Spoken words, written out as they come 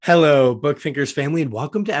Hello, Book Thinkers family, and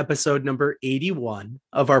welcome to episode number 81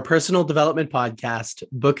 of our personal development podcast,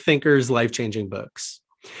 Book Thinkers Life Changing Books.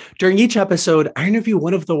 During each episode, I interview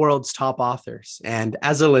one of the world's top authors, and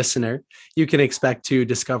as a listener, you can expect to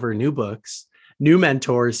discover new books, new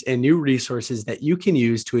mentors, and new resources that you can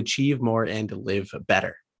use to achieve more and live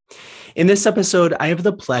better. In this episode, I have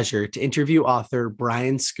the pleasure to interview author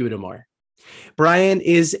Brian Scudamore. Brian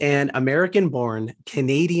is an American-born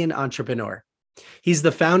Canadian entrepreneur. He's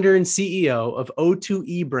the founder and CEO of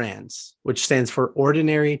O2E Brands, which stands for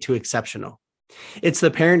Ordinary to Exceptional. It's the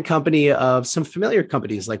parent company of some familiar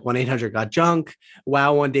companies like 1-800-GOT-JUNK,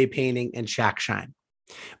 Wow One Day Painting, and Shack Shine.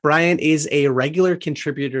 Brian is a regular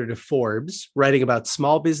contributor to Forbes, writing about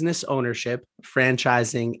small business ownership,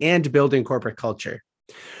 franchising, and building corporate culture.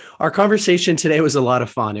 Our conversation today was a lot of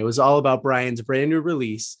fun. It was all about Brian's brand new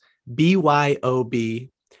release, BYOB,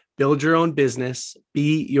 Build Your Own Business,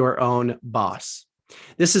 Be Your Own Boss.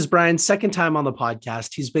 This is Brian's second time on the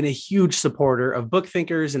podcast. He's been a huge supporter of Book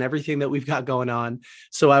Thinkers and everything that we've got going on.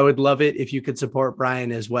 So I would love it if you could support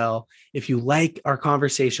Brian as well. If you like our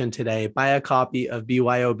conversation today, buy a copy of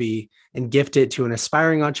BYOB and gift it to an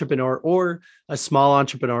aspiring entrepreneur or a small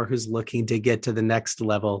entrepreneur who's looking to get to the next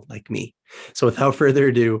level like me. So without further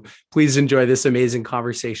ado, please enjoy this amazing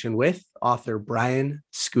conversation with author Brian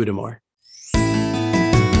Scudamore.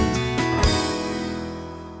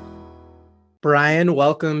 Brian,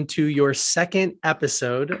 welcome to your second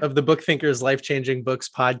episode of the Book Thinkers Life Changing Books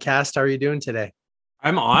podcast. How are you doing today?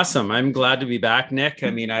 I'm awesome. I'm glad to be back, Nick.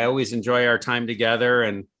 I mean, I always enjoy our time together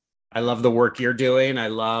and I love the work you're doing. I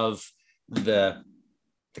love the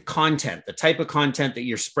content, the type of content that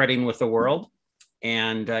you're spreading with the world.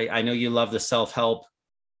 And I know you love the self-help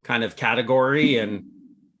kind of category, and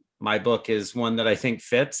my book is one that I think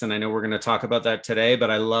fits, and I know we're going to talk about that today,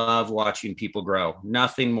 but I love watching people grow.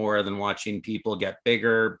 Nothing more than watching people get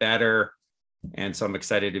bigger, better. And so I'm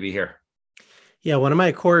excited to be here. Yeah, one of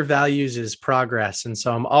my core values is progress. And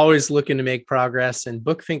so I'm always looking to make progress, and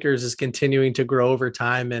Book Thinkers is continuing to grow over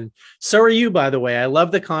time. And so are you, by the way. I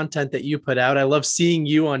love the content that you put out. I love seeing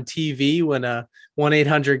you on TV when a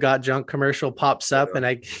 1-800-GOT-JUNK commercial pops up. And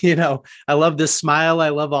I love the smile. I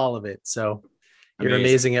love all of it. So you're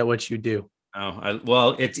amazing at what you do.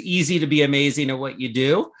 Well, it's easy to be amazing at what you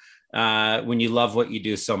do when you love what you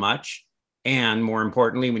do so much. And more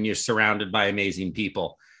importantly, when you're surrounded by amazing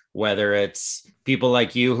people, whether it's people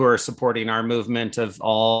like you who are supporting our movement of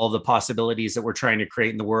all the possibilities that we're trying to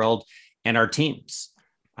create in the world, and our teams.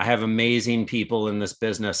 I have amazing people in this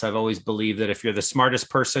business. I've always believed that if you're the smartest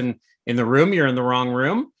person in the room, you're in the wrong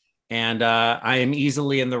room. And I am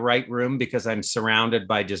easily in the right room because I'm surrounded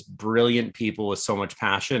by just brilliant people with so much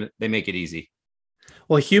passion. They make it easy.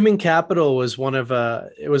 Well, human capital was one of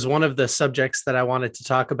the subjects that I wanted to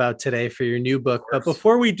talk about today for your new book. But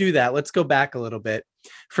before we do that, let's go back a little bit.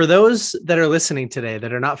 For those that are listening today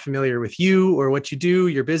that are not familiar with you or what you do,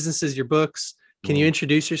 your businesses, your books, can you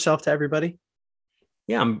introduce yourself to everybody?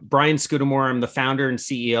 Yeah, I'm Brian Scudamore. I'm the founder and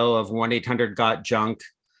CEO of 1-800-GOT-JUNK.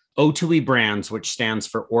 O2E Brands, which stands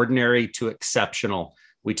for Ordinary to Exceptional.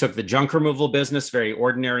 We took the junk removal business, very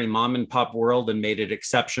ordinary mom and pop world, and made it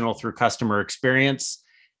exceptional through customer experience.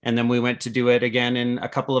 And then we went to do it again in a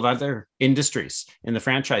couple of other industries in the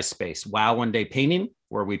franchise space. Wow One Day Painting,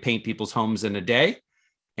 where we paint people's homes in a day,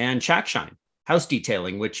 and Shack Shine, house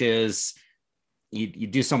detailing, which is you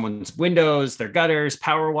do someone's windows, their gutters,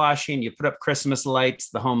 power washing, you put up Christmas lights,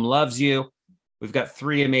 the home loves you. We've got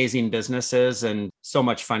 3 amazing businesses and so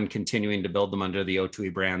much fun continuing to build them under the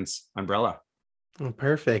O2E Brands umbrella. Oh,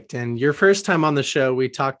 perfect. And your first time on the show, we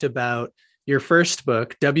talked about your first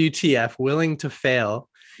book, WTF, Willing to Fail.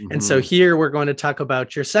 Mm-hmm. And so here we're going to talk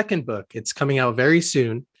about your second book. It's coming out very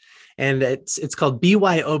soon. And it's called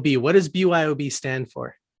BYOB. What does BYOB stand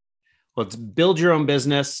for? Well, it's Build Your Own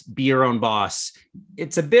Business, Be Your Own Boss.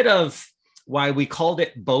 It's a bit of why we called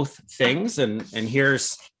it both things. And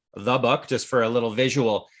here's the book, just for a little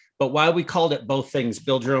visual. But why we called it both things,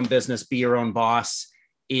 Build Your Own Business, Be Your Own Boss,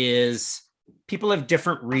 is people have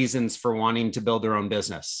different reasons for wanting to build their own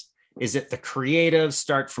business. Is it the creative,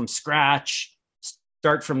 start from scratch,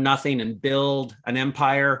 start from nothing and build an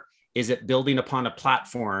empire? Is it building upon a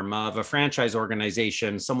platform of a franchise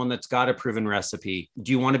organization, someone that's got a proven recipe?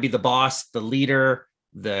 Do you want to be the boss, the leader,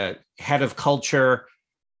 the head of culture,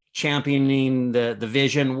 championing the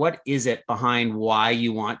vision? What is it behind why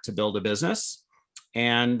you want to build a business?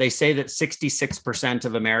 And they say that 66%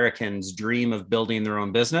 of Americans dream of building their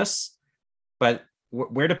own business, but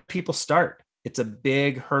where do people start? It's a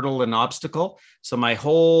big hurdle and obstacle. So my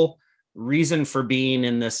whole reason for being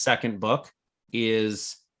in this second book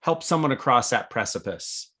is help someone across that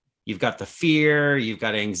precipice. You've got the fear, you've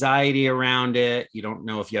got anxiety around it. You don't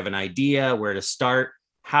know if you have an idea where to start.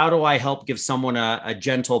 How do I help give someone a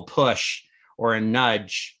gentle push or a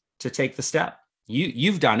nudge to take the step?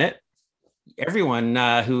 You've done it. Everyone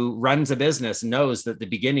who runs a business knows that the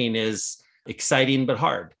beginning is exciting but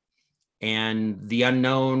hard, and the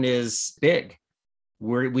unknown is big.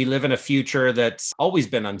 We live in a future that's always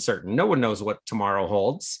been uncertain. No one knows what tomorrow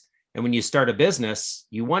holds. And when you start a business,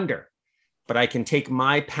 you wonder. But I can take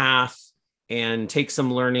my path and take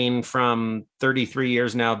some learning from 33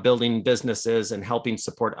 years now building businesses and helping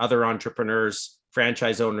support other entrepreneurs,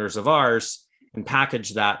 franchise owners of ours, and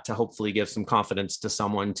package that to hopefully give some confidence to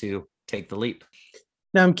someone to take the leap.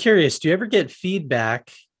 Now, I'm curious, do you ever get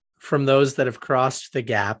feedback from those that have crossed the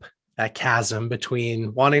gap, that chasm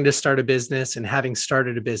between wanting to start a business and having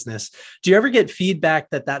started a business? Do you ever get feedback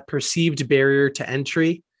that perceived barrier to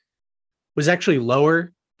entry was actually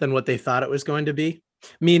lower than what they thought it was going to be?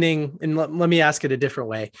 Meaning, and let me ask it a different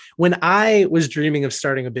way. When I was dreaming of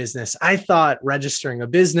starting a business, I thought registering a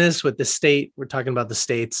business with the state, we're talking about the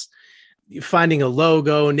states, finding a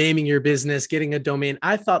logo, naming your business, getting a domain,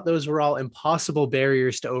 I thought those were all impossible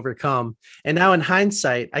barriers to overcome. And now in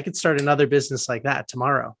hindsight, I could start another business like that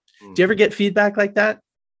tomorrow. Do you ever get feedback like that?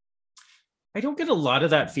 I don't get a lot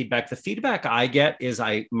of that feedback. The feedback I get is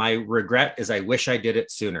my regret is I wish I did it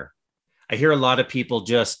sooner. I hear a lot of people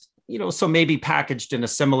just, so maybe packaged in a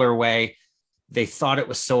similar way. They thought it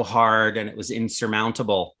was so hard and it was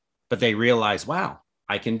insurmountable, but they realize, wow,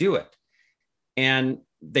 I can do it. And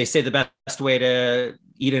they say the best way to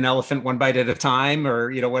eat an elephant one bite at a time,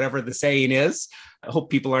 or, whatever the saying is. I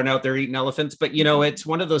hope people aren't out there eating elephants, but, it's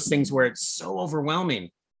one of those things where it's so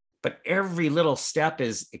overwhelming, but every little step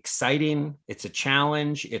is exciting. It's a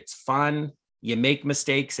challenge. It's fun. You make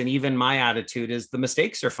mistakes. And even my attitude is the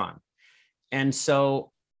mistakes are fun. And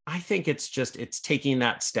so I think it's taking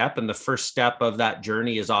that step. And the first step of that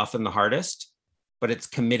journey is often the hardest, but it's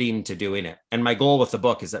committing to doing it. And my goal with the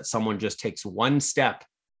book is that someone just takes one step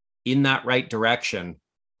in that right direction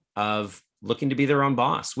of looking to be their own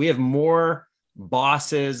boss. We have more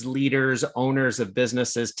bosses, leaders, owners of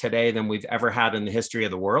businesses today than we've ever had in the history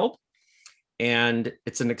of the world. And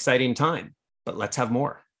it's an exciting time, but let's have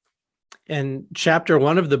more. And chapter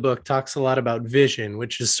 1 of the book talks a lot about vision,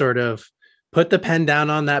 which is sort of put the pen down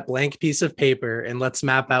on that blank piece of paper and let's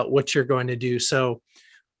map out what you're going to do. So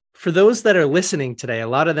for those that are listening today, a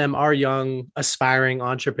lot of them are young, aspiring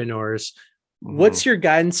entrepreneurs. What's your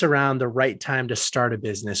guidance around the right time to start a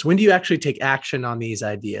business? When do you actually take action on these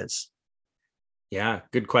ideas? Yeah,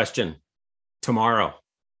 good question. Tomorrow,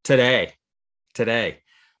 today.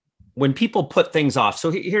 When people put things off.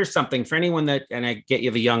 So here's something for anyone and I get you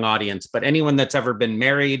have a young audience, but anyone that's ever been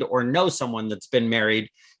married or know someone that's been married,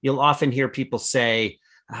 you'll often hear people say,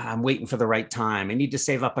 I'm waiting for the right time. I need to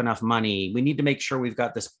save up enough money. We need to make sure we've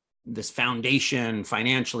got this foundation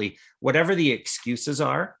financially. Whatever the excuses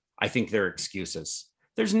are, I think they're excuses.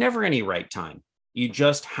 There's never any right time. You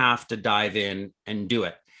just have to dive in and do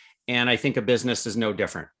it. And I think a business is no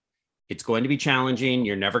different. It's going to be challenging.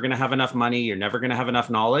 You're never going to have enough money. You're never going to have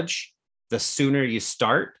enough knowledge. The sooner you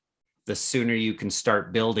start, the sooner you can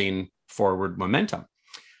start building forward momentum.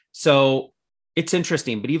 So it's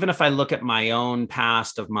interesting. But even if I look at my own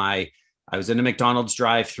past I was in a McDonald's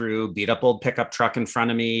drive-through, beat up old pickup truck in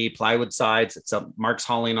front of me, plywood sides, it's a Mark's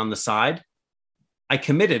hauling on the side. I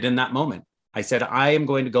committed in that moment. I said, I am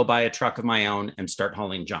going to go buy a truck of my own and start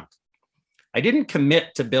hauling junk. I didn't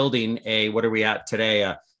commit to building what are we at today?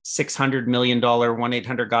 A $600 million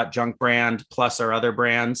 1-800-GOT-JUNK brand plus our other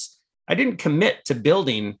brands. I didn't commit to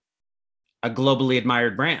building a globally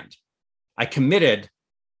admired brand. I committed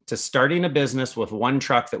to starting a business with one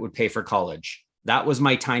truck that would pay for college. That was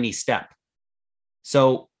my tiny step.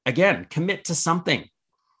 So again, commit to something.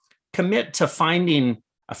 Commit to finding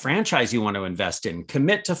a franchise you want to invest in.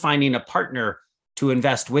 Commit to finding a partner to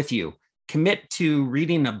invest with you. Commit to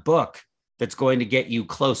reading a book that's going to get you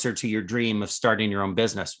closer to your dream of starting your own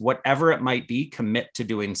business. Whatever it might be, commit to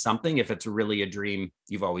doing something if it's really a dream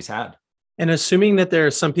you've always had. And assuming that there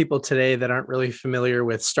are some people today that aren't really familiar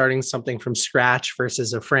with starting something from scratch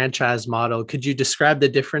versus a franchise model, could you describe the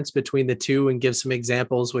difference between the two and give some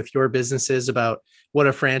examples with your businesses about what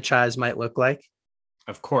a franchise might look like?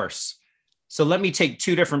 Of course. So let me take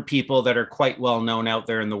two different people that are quite well known out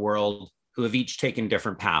there in the world who have each taken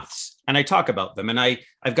different paths. And I talk about them, and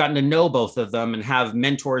I've gotten to know both of them and have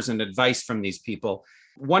mentors and advice from these people.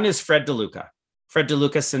 One is Fred DeLuca. Fred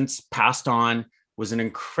DeLuca, since passed on, was an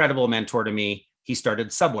incredible mentor to me. He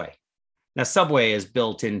started Subway. Now, Subway is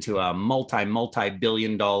built into a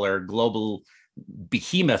multi-billion dollar global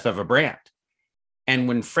behemoth of a brand. And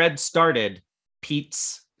when Fred started,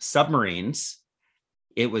 Pete's submarines.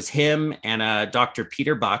 It was him and Dr.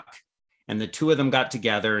 Peter Buck, and the two of them got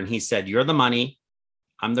together and he said, "You're the money.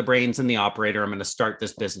 I'm the brains and the operator. I'm going to start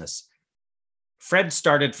this business." Fred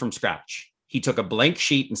started from scratch. He took a blank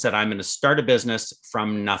sheet and said, "I'm going to start a business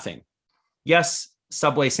from nothing." Yes,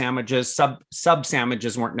 Subway sandwiches, sub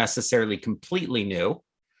sandwiches weren't necessarily completely new,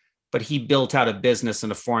 but he built out a business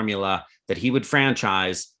and a formula that he would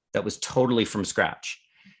franchise that was totally from scratch.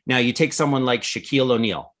 Now you take someone like Shaquille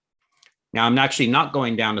O'Neal. Now I'm actually not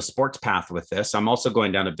going down a sports path with this. I'm also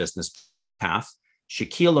going down a business path.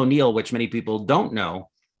 Shaquille O'Neal, which many people don't know,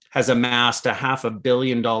 has amassed a $500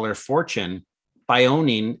 million fortune by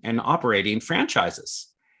owning and operating franchises.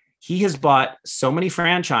 He has bought so many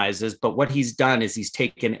franchises, but what he's done is he's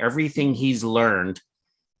taken everything he's learned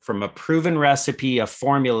from a proven recipe, a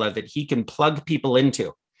formula that he can plug people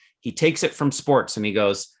into. He takes it from sports and he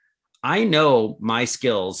goes, "I know my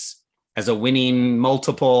skills as a winning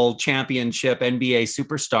multiple championship NBA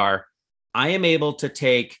superstar. I am able to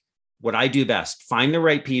take what I do best, find the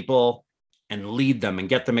right people and lead them and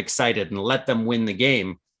get them excited and let them win the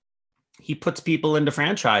game." He puts people into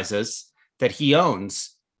franchises that he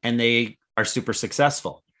owns and they are super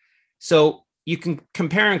successful. So you can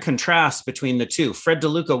compare and contrast between the two. Fred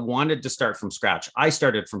DeLuca wanted to start from scratch. I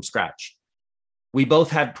started from scratch. We both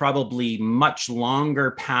had probably much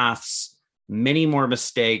longer paths, many more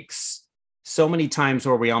mistakes, so many times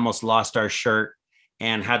where we almost lost our shirt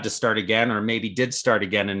and had to start again, or maybe did start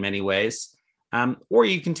again in many ways. Or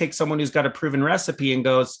you can take someone who's got a proven recipe and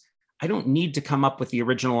goes, "I don't need to come up with the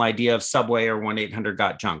original idea of Subway or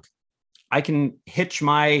 1-800-GOT-JUNK. I can hitch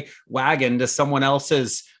my wagon to someone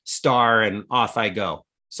else's star and off I go."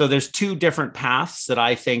 So there's two different paths that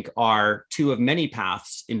I think are two of many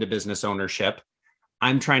paths into business ownership.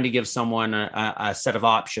 I'm trying to give someone a set of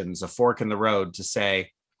options, a fork in the road to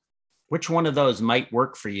say, which one of those might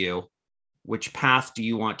work for you? Which path do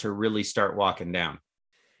you want to really start walking down?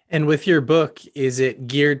 And with your book, is it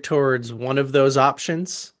geared towards one of those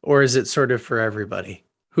options, or is it sort of for everybody?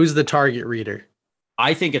 Who's the target reader?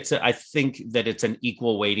 I think that it's an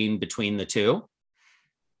equal weighting between the two.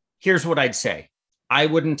 Here's what I'd say. I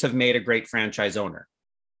wouldn't have made a great franchise owner.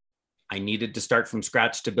 I needed to start from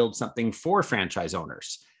scratch to build something for franchise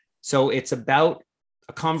owners. So it's about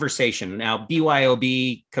a conversation. Now,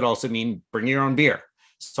 BYOB could also mean bring your own beer.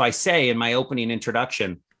 So I say in my opening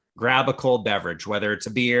introduction, grab a cold beverage, whether it's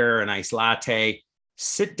a beer, an iced latte,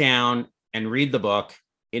 sit down and read the book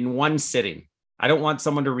in one sitting. I don't want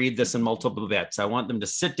someone to read this in multiple bits. I want them to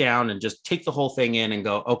sit down and just take the whole thing in and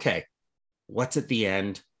go, okay, what's at the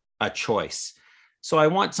end? A choice. So I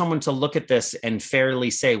want someone to look at this and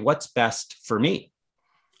fairly say, what's best for me?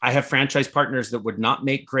 I have franchise partners that would not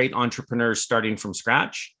make great entrepreneurs starting from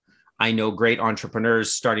scratch. I know great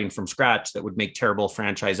entrepreneurs starting from scratch that would make terrible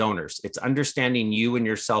franchise owners. It's understanding you and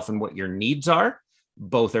yourself and what your needs are.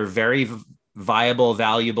 Both are very viable,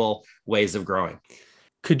 valuable ways of growing.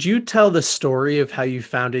 Could you tell the story of how you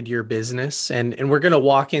founded your business? And we're going to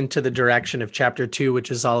walk into the direction of chapter 2,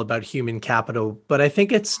 which is all about human capital. But I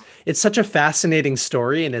think it's such a fascinating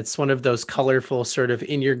story. And it's one of those colorful sort of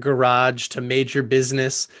in your garage to major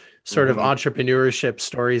business sort of entrepreneurship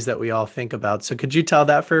stories that we all think about. So could you tell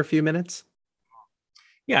that for a few minutes?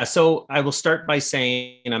 Yeah. So I will start by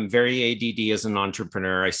saying I'm very ADD as an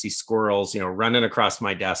entrepreneur. I see squirrels, running across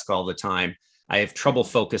my desk all the time. I have trouble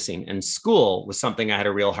focusing, and school was something I had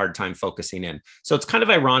a real hard time focusing in. So it's kind of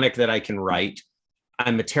ironic that I can write.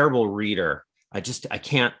 I'm a terrible reader. I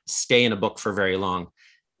can't stay in a book for very long.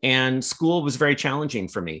 And school was very challenging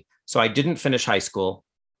for me. So I didn't finish high school,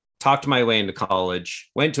 talked my way into college,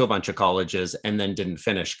 went to a bunch of colleges, and then didn't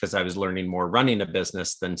finish because I was learning more running a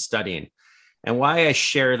business than studying. And why I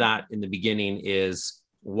share that in the beginning is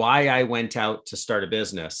why I went out to start a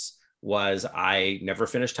business was I never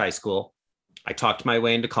finished high school. I talked my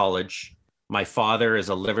way into college. My father is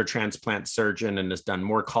a liver transplant surgeon and has done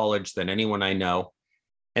more college than anyone I know.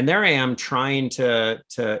 And there I am trying to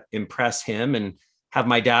impress him and have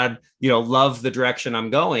my dad, love the direction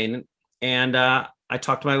I'm going. And I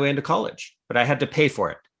talked my way into college, but I had to pay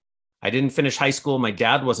for it. I didn't finish high school. My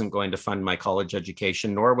dad wasn't going to fund my college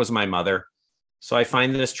education, nor was my mother. So I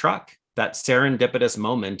find this truck, that serendipitous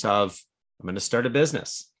moment of, I'm going to start a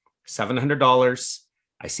business, $700.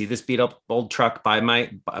 I see this beat up old truck, buy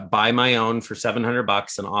my own for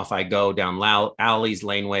 $700, and off I go down alleys,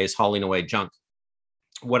 laneways, hauling away junk.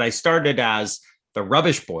 What I started as the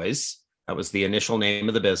Rubbish Boys, that was the initial name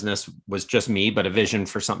of the business, was just me, but a vision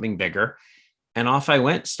for something bigger. And off I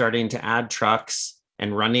went, starting to add trucks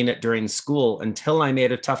and running it during school until I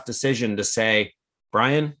made a tough decision to say,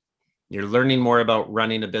 Brian, you're learning more about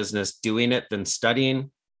running a business, doing it than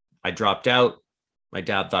studying. I dropped out. My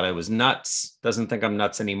dad thought I was nuts. Doesn't think I'm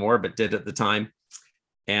nuts anymore, but did at the time.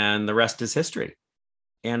 And the rest is history.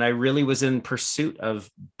 And I really was in pursuit of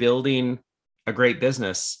building a great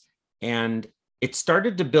business. And it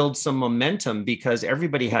started to build some momentum because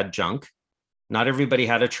everybody had junk. Not everybody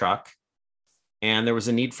had a truck. And there was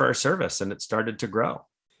a need for our service, and it started to grow.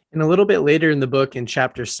 And a little bit later in the book, in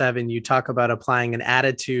chapter 7, you talk about applying an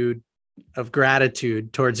attitude of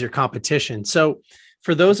gratitude towards your competition. So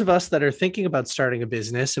for those of us that are thinking about starting a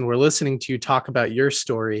business and we're listening to you talk about your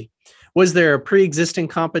story, was there a pre-existing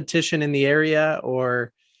competition in the area,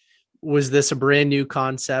 or was this a brand new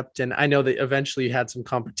concept? And I know that eventually you had some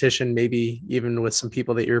competition, maybe even with some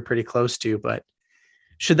people that you were pretty close to, but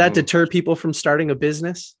should that deter people from starting a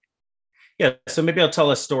business? Yeah. So maybe I'll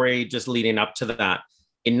tell a story just leading up to that.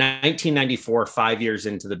 In 1994, 5 years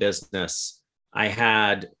into the business, I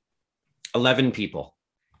had 11 people.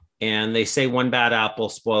 And they say one bad apple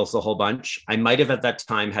spoils the whole bunch. I might have at that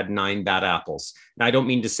time had 9 bad apples. Now, I don't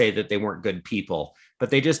mean to say that they weren't good people,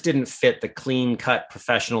 but they just didn't fit the clean cut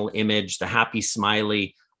professional image, the happy,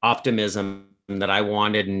 smiley optimism that I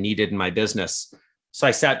wanted and needed in my business. So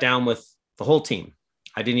I sat down with the whole team.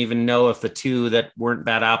 I didn't even know if the 2 that weren't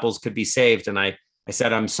bad apples could be saved. And I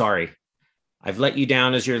said, I'm sorry. I've let you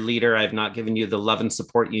down as your leader. I've not given you the love and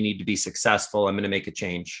support you need to be successful. I'm going to make a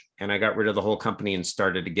change. And I got rid of the whole company and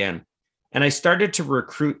started again. And I started to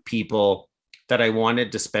recruit people that I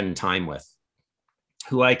wanted to spend time with,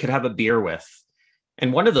 who I could have a beer with.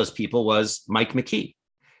 And one of those people was Mike McKee.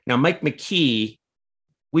 Now, Mike McKee,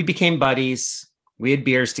 we became buddies. We had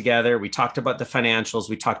beers together. We talked about the financials.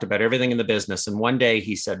 We talked about everything in the business. And one day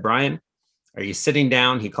he said, Brian, are you sitting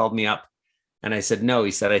down? He called me up. And I said, no.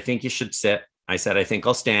 He said, I think you should sit. I said, I think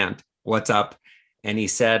I'll stand. What's up? And he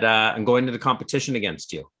said, I'm going to the competition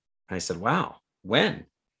against you. And I said, wow, when?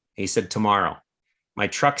 He said, tomorrow. My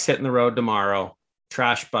truck's hitting the road tomorrow.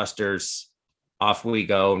 Trash busters. Off we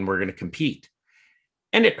go. And we're going to compete.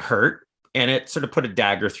 And it hurt. And it sort of put a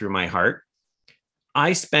dagger through my heart.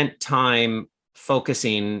 I spent time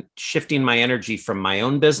shifting my energy from my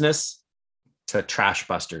own business to trash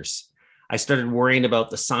busters. I started worrying about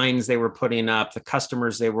the signs they were putting up, the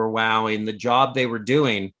customers they were wowing, the job they were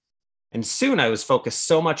doing. And soon I was focused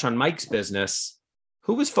so much on Mike's business.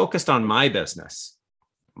 Who was focused on my business?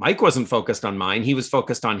 Mike wasn't focused on mine. He was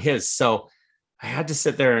focused on his. So I had to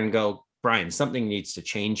sit there and go, Brian, something needs to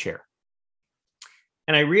change here.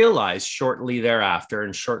 And I realized shortly thereafter,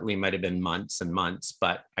 and shortly might have been months and months,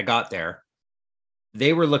 but I got there.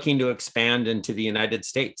 They were looking to expand into the United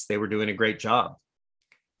States. They were doing a great job.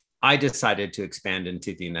 I decided to expand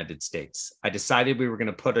into the United States. I decided we were going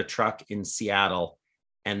to put a truck in Seattle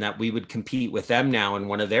and that we would compete with them now in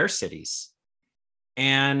one of their cities.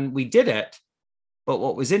 And we did it. But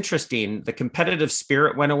what was interesting, the competitive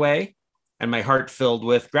spirit went away and my heart filled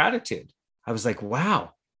with gratitude. I was like,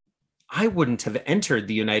 wow, I wouldn't have entered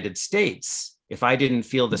the United States if I didn't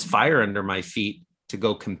feel this fire under my feet to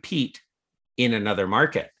go compete in another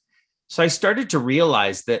market. So I started to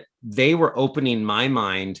realize that they were opening my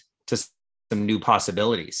mind to some new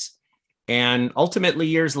possibilities. And ultimately,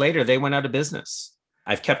 years later, they went out of business.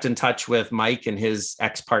 I've kept in touch with Mike and his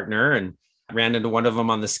ex-partner and ran into one of them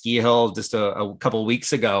on the ski hill just a couple of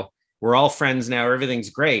weeks ago. We're all friends now. Everything's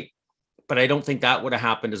great. But I don't think that would have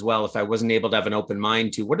happened as well if I wasn't able to have an open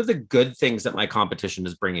mind to what are the good things that my competition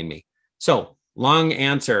is bringing me. So long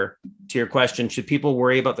answer to your question. Should people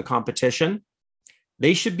worry about the competition?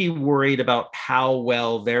 They should be worried about how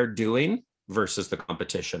well they're doing versus the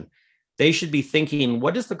competition. They should be thinking,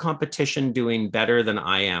 what is the competition doing better than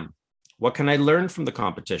I am? What can I learn from the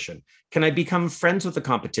competition? Can I become friends with the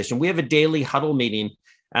competition? We have a daily huddle meeting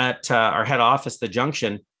at our head office, the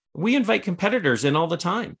Junction. We invite competitors in all the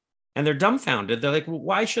time and they're dumbfounded. They're like, well,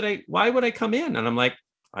 why would I come in? And I'm like,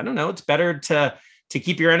 I don't know. It's better to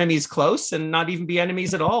keep your enemies close and not even be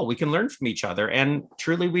enemies at all. We can learn from each other. And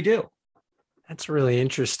truly we do. That's really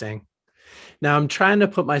interesting. Now I'm trying to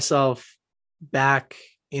put myself back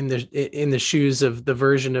in the shoes of the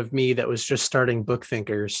version of me that was just starting Book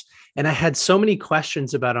Thinkers. And I had so many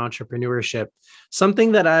questions about entrepreneurship.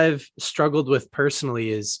 Something that I've struggled with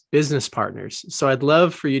personally is business partners. So I'd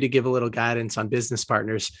love for you to give a little guidance on business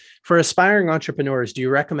partners. For aspiring entrepreneurs, do you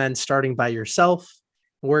recommend starting by yourself,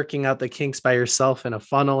 working out the kinks by yourself in a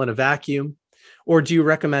funnel in a vacuum? Or do you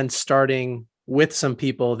recommend starting with some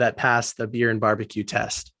people that pass the beer and barbecue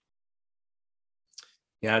test?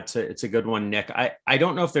 Yeah, it's a good one, Nick. I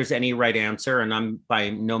don't know if there's any right answer, and I'm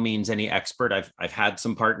by no means any expert. I've had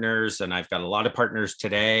some partners, and I've got a lot of partners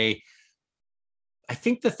today. I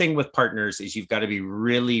think the thing with partners is you've got to be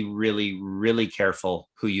really, really, really careful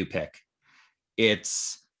who you pick.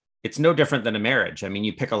 It's it's no different than a marriage. I mean,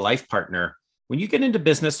 you pick a life partner. When you get into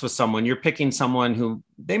business with someone, you're picking someone who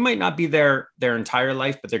they might not be there their entire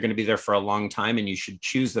life, but they're going to be there for a long time. And you should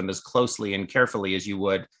choose them as closely and carefully as you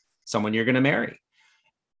would someone you're going to marry.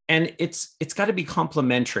 And it's got to be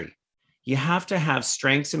complementary. You have to have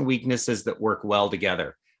strengths and weaknesses that work well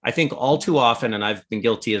together. I think all too often, and I've been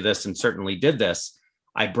guilty of this and certainly did this,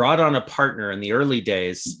 I brought on a partner in the early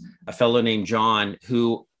days, a fellow named John,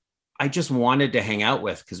 who I just wanted to hang out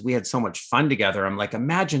with because we had so much fun together. I'm like,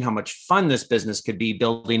 imagine how much fun this business could be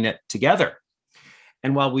building it together.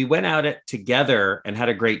 And while we went at it together and had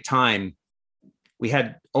a great time, we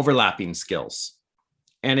had overlapping skills.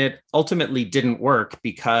 And it ultimately didn't work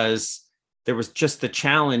because there was just the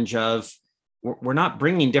challenge of we're not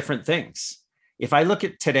bringing different things. If I look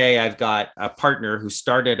at today, I've got a partner who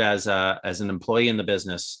started as an employee in the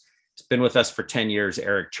business. He's been with us for 10 years,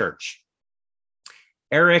 Eric Church.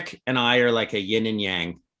 Eric and I are like a yin and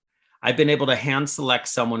yang. I've been able to hand select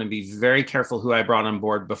someone and be very careful who I brought on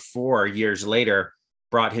board before years later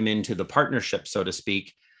brought him into the partnership, so to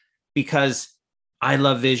speak, because I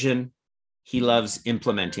love vision. He loves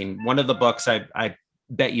implementing. One of the books I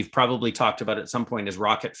bet you've probably talked about at some point is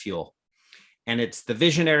Rocket Fuel. And it's the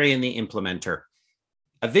visionary and the implementer.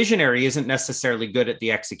 A visionary isn't necessarily good at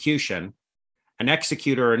the execution. An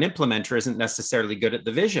executor or an implementer isn't necessarily good at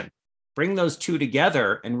the vision. Bring those two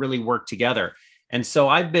together and really work together. And so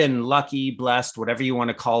I've been lucky, blessed, whatever you want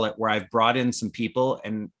to call it, where I've brought in some people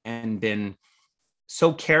and been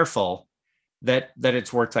so careful that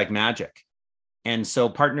it's worked like magic. And so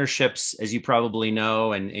partnerships, as you probably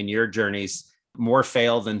know, and in your journeys, more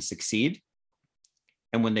fail than succeed.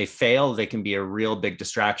 And when they fail, they can be a real big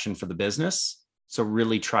distraction for the business. So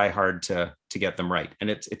really try hard to get them right. And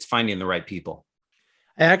it's finding the right people.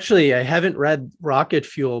 I haven't read Rocket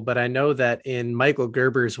Fuel, but I know that in Michael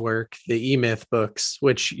Gerber's work, the E-Myth books,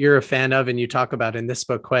 which you're a fan of and you talk about in this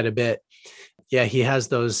book quite a bit. Yeah, he has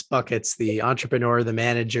those buckets, the entrepreneur, the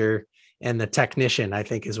manager, and the technician, I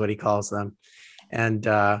think is what he calls them. And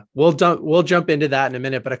we'll jump into that in a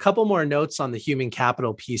minute, but a couple more notes on the human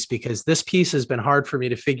capital piece, because this piece has been hard for me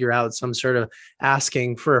to figure out. So I'm sort of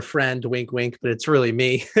asking for a friend, wink, wink, but it's really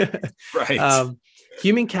me. Right.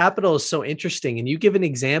 Human capital is so interesting. And you give an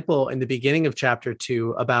example in the beginning of chapter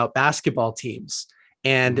 2 about basketball teams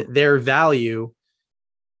and their value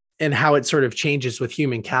and how it sort of changes with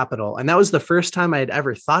human capital. And that was the first time I had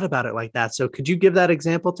ever thought about it like that. So could you give that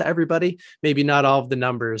example to everybody? Maybe not all of the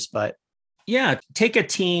numbers, but. Yeah, take a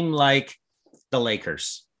team like the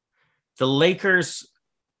Lakers. The Lakers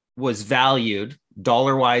was valued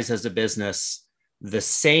dollar-wise as a business the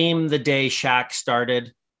same the day Shaq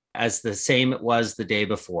started as the same it was the day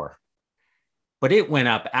before. But it went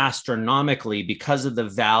up astronomically because of the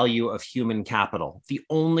value of human capital. The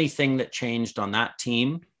only thing that changed on that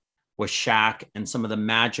team was Shaq and some of the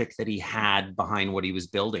magic that he had behind what he was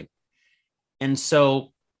building. And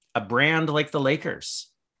so a brand like the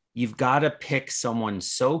Lakers, you've got to pick someone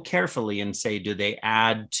so carefully and say, do they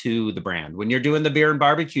add to the brand? When you're doing the beer and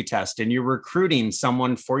barbecue test and you're recruiting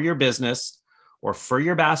someone for your business or for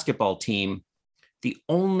your basketball team, the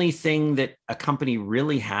only thing that a company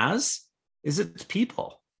really has is its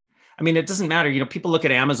people. I mean, it doesn't matter. People look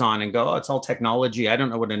at Amazon and go, oh, it's all technology. I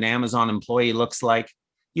don't know what an Amazon employee looks like.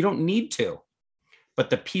 You don't need to.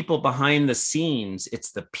 But the people behind the scenes,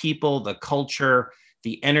 it's the people, the culture,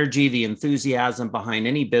 the energy, the enthusiasm behind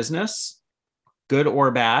any business, good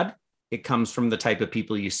or bad, it comes from the type of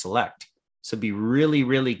people you select. So be really,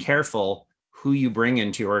 really careful who you bring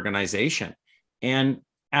into your organization. And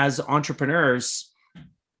as entrepreneurs,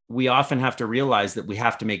 we often have to realize that we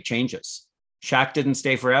have to make changes. Shaq didn't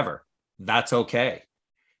stay forever. That's okay.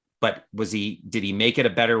 But did he make it a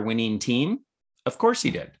better winning team? Of course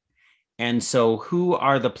he did. And so who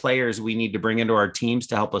are the players we need to bring into our teams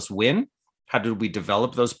to help us win? How do we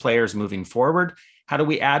develop those players moving forward? How do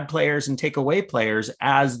we add players and take away players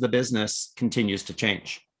as the business continues to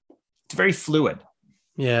change? It's very fluid.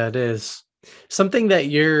 Yeah, it is. Something that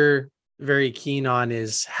you're very keen on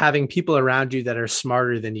is having people around you that are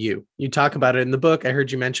smarter than you. You talk about it in the book. I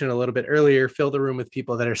heard you mention a little bit earlier, fill the room with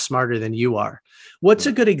people that are smarter than you are. What's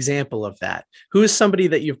a good example of that? Who is somebody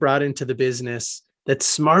that you've brought into the business that's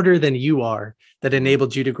smarter than you are, that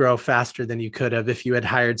enabled you to grow faster than you could have if you had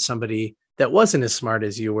hired somebody that wasn't as smart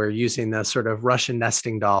as you were, using the sort of Russian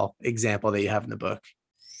nesting doll example that you have in the book?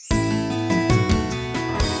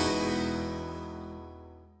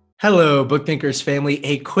 Hello, Book Thinkers family.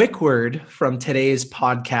 A quick word from today's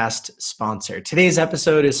podcast sponsor. Today's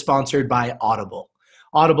episode is sponsored by Audible.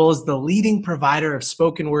 Audible is the leading provider of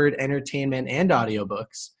spoken word entertainment and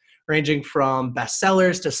audiobooks, ranging from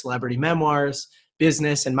bestsellers to celebrity memoirs,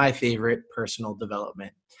 business, and my favorite, personal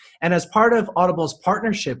development. And as part of Audible's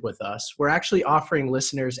partnership with us, we're actually offering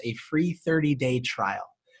listeners a free 30-day trial.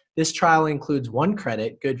 This trial includes 1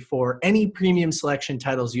 credit, good for any premium selection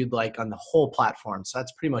titles you'd like on the whole platform. So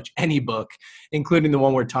that's pretty much any book, including the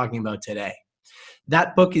one we're talking about today.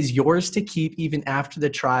 That book is yours to keep even after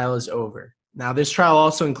the trial is over. Now, this trial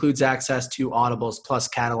also includes access to Audible's Plus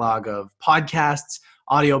catalog of podcasts,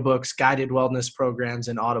 audiobooks, guided wellness programs,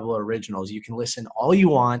 and Audible originals. You can listen all you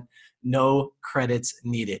want, no credits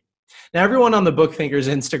needed. Now, everyone on the Book Thinkers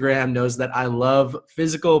Instagram knows that I love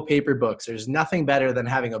physical paper books. There's nothing better than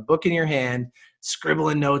having a book in your hand,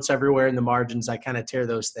 scribbling notes everywhere in the margins. I kind of tear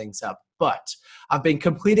those things up. But I've been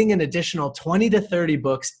completing an additional 20 to 30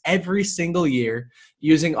 books every single year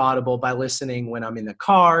using Audible by listening when I'm in the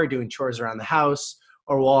car, doing chores around the house,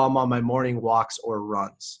 or while I'm on my morning walks or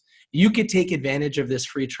runs. You could take advantage of this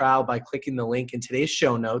free trial by clicking the link in today's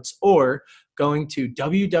show notes or going to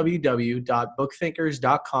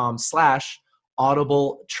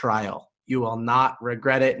www.bookthinkers.com/audible trial. You will not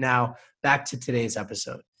regret it. Now, back to today's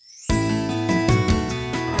episode.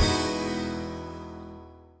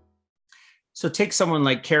 So take someone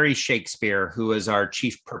like Carrie Shakespeare, who is our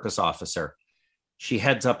chief purpose officer. She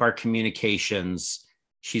heads up our communications.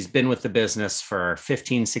 She's been with the business for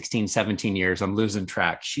 15, 16, 17 years. I'm losing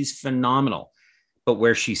track. She's phenomenal. But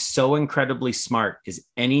where she's so incredibly smart is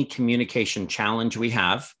any communication challenge we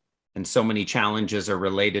have, and so many challenges are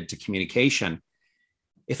related to communication.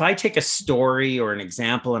 If I take a story or an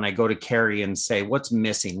example and I go to Carrie and say, what's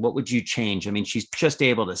missing? What would you change? I mean, she's just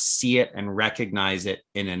able to see it and recognize it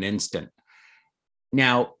in an instant.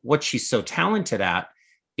 Now, what she's so talented at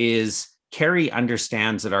is Carrie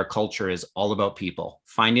understands that our culture is all about people,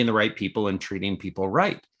 finding the right people and treating people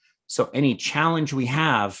right. So any challenge we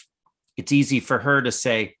have, it's easy for her to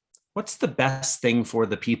say, what's the best thing for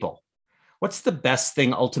the people? What's the best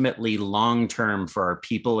thing ultimately long-term for our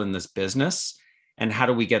people in this business? And how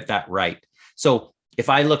do we get that right? So if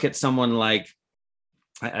I look at someone like,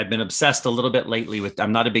 I've been obsessed a little bit lately with,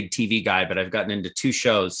 I'm not a big TV guy, but I've gotten into 2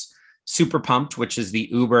 shows, Super Pumped, which is the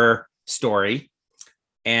Uber story,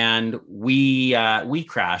 and We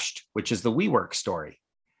Crashed, which is the WeWork story.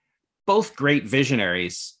 Both great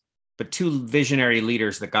visionaries, but 2 visionary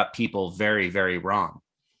leaders that got people very, very wrong.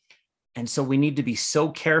 And so we need to be so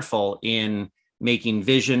careful in making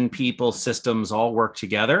vision, people, systems all work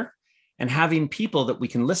together and having people that we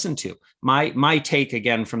can listen to. My take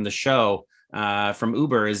again from the show, from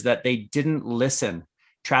Uber, is that they didn't listen.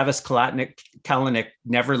 Travis Kalanick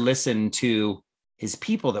never listened to his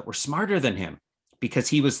people that were smarter than him because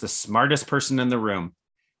he was the smartest person in the room.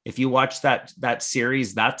 If you watch that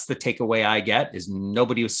series, that's the takeaway I get, is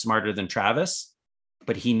nobody was smarter than Travis,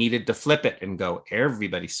 but he needed to flip it and go,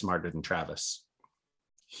 everybody's smarter than Travis.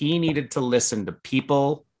 He needed to listen to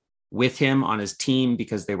people with him on his team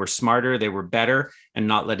because they were smarter, they were better, and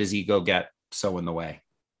not let his ego get so in the way.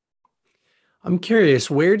 I'm curious,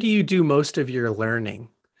 where do you do most of your learning?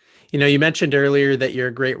 You mentioned earlier that you're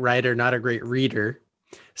a great writer, not a great reader.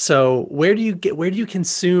 So where do you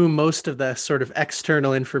consume most of the sort of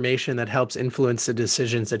external information that helps influence the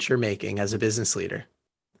decisions that you're making as a business leader?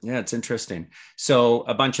 Yeah, it's interesting. So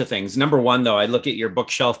a bunch of things. Number one, though, I look at your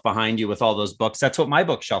bookshelf behind you with all those books. That's what my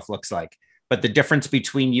bookshelf looks like. But the difference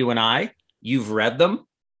between you and I, you've read them.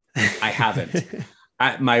 I haven't.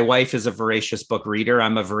 My wife is a voracious book reader.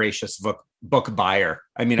 I'm a voracious book buyer.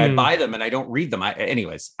 I mean, I buy them and I don't read them.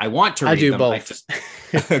 Anyways, I want to read them. I do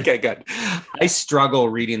both. Okay, good. I struggle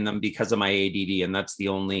reading them because of my ADD, and that's the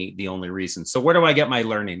only reason. So where do I get my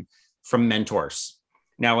learning? From mentors.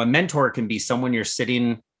 Now, a mentor can be someone you're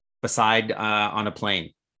sitting beside on a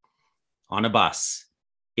plane, on a bus.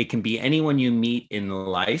 It can be anyone you meet in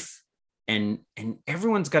life, and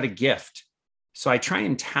everyone's got a gift. So I try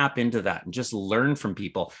and tap into that and just learn from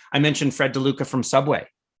people. I mentioned Fred DeLuca from Subway.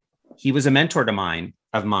 He was a mentor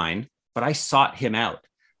of mine, but I sought him out.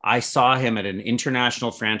 I saw him at an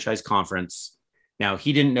international franchise conference. Now,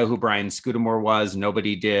 he didn't know who Brian Scudamore was.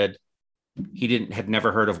 Nobody did. He had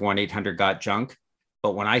never heard of 1-800-GOT-JUNK.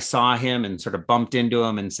 But when I saw him and sort of bumped into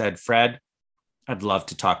him and said, Fred, I'd love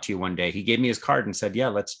to talk to you one day. He gave me his card and said, yeah,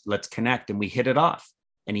 let's connect. And we hit it off.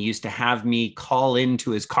 And he used to have me call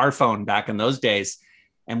into his car phone back in those days.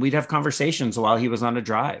 And we'd have conversations while he was on a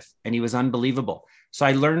drive. And he was unbelievable. So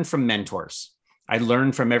I learned from mentors. I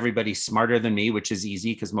learned from everybody smarter than me, which is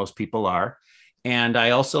easy because most people are. And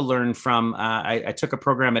I also learned from, I took a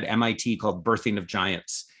program at MIT called Birthing of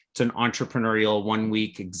Giants. It's an entrepreneurial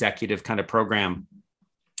 1-week executive kind of program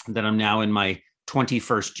that I'm now in my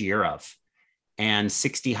 21st year of. And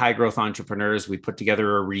 60 high growth entrepreneurs, we put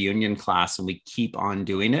together a reunion class and we keep on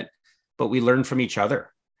doing it. but we learn from each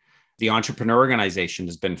other. The Entrepreneur Organization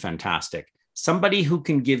has been fantastic. Somebody who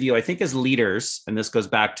can give you, I think as leaders, and this goes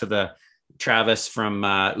back to the Travis from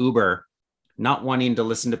Uber, not wanting to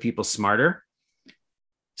listen to people smarter.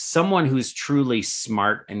 Someone who's truly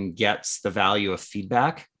smart and gets the value of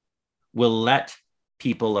feedback will let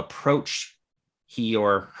people approach he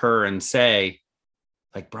or her and say,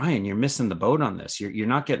 like, Brian, you're missing the boat on this. You're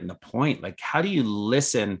not getting the point. Like, how do you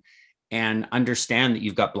listen and understand that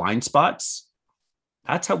you've got blind spots?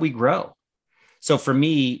 That's how we grow. So for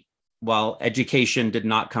me, while education did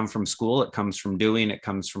not come from school, it comes from doing, it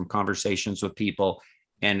comes from conversations with people.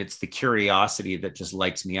 And it's the curiosity that just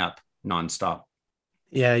lights me up nonstop.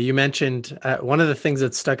 Yeah, you mentioned one of the things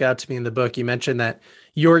that stuck out to me in the book, you mentioned that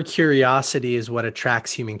your curiosity is what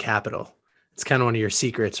attracts human capital. It's kind of one of your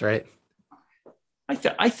secrets, right?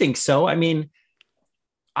 I think so. I mean,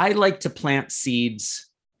 I like to plant seeds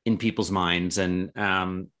in people's minds. And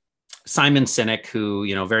Simon Sinek, who,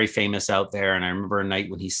 very famous out there. And I remember a night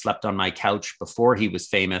when he slept on my couch before he was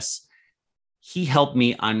famous, he helped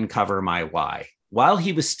me uncover my why while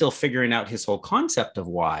he was still figuring out his whole concept of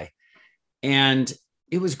why. And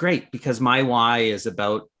it was great because my why is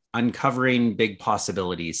about uncovering big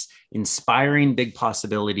possibilities, inspiring big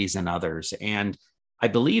possibilities in others. And I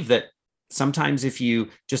believe that sometimes if you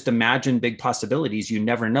just imagine big possibilities, you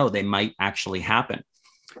never know, they might actually happen.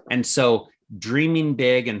 And so dreaming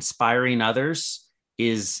big, inspiring others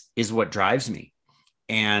is what drives me.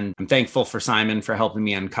 And I'm thankful for Simon for helping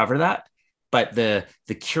me uncover that. But the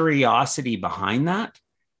curiosity behind that,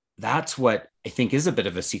 that's what I think is a bit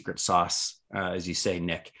of a secret sauce, as you say,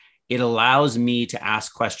 Nick. It allows me to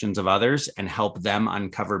ask questions of others and help them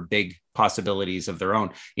uncover big possibilities of their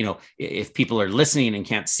own. If people are listening and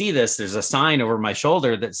can't see this, there's a sign over my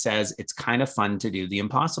shoulder that says, it's kind of fun to do the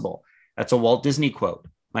impossible. That's a Walt Disney quote.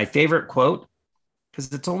 My favorite quote,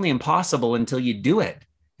 because it's only impossible until you do it.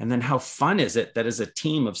 And then how fun is it that as a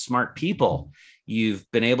team of smart people, you've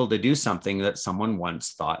been able to do something that someone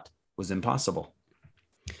once thought was impossible.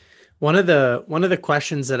 One of the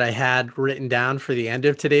questions that I had written down for the end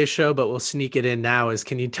of today's show, but we'll sneak it in now, is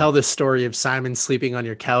can you tell the story of Simon sleeping on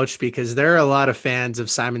your couch? Because there are a lot of fans of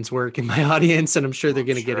Simon's work in my audience, and I'm sure they're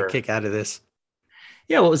going to get a kick out of this.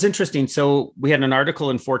 Yeah, well, it was interesting. So we had an article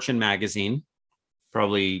in Fortune magazine,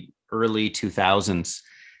 probably early 2000s,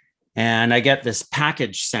 and I get this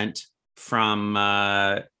package sent from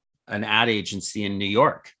an ad agency in New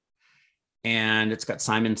York. And it's got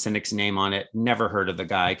Simon Sinek's name on it. Never heard of the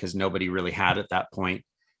guy because nobody really had at that point.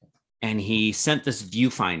 And he sent this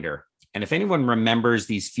viewfinder. And if anyone remembers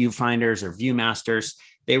these viewfinders or viewmasters,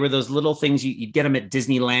 they were those little things you'd get them at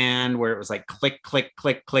Disneyland where it was like click, click,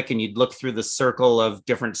 click, click, and you'd look through the circle of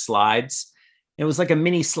different slides. It was like a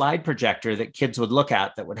mini slide projector that kids would look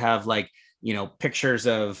at that would have pictures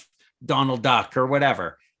of Donald Duck or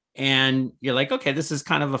whatever. And you're like, okay, this is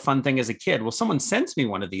kind of a fun thing as a kid. Well, someone sends me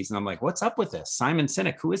one of these and I'm like, what's up with this? Simon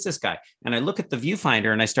Sinek, who is this guy? And I look at the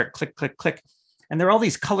viewfinder and I start click, click, click. And there are all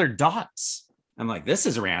these colored dots. I'm like, this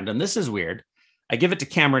is random. This is weird. I give it to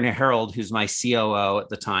Cameron Harold, who's my COO at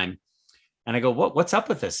the time. And I go, what's up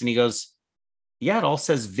with this? And he goes, yeah, it all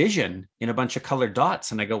says vision in a bunch of colored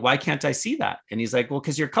dots. And I go, why can't I see that? And he's like, well,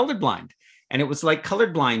 because you're colorblind. And it was like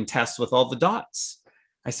colorblind tests with all the dots.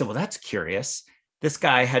 I said, well, that's curious. This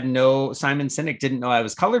guy Simon Sinek didn't know I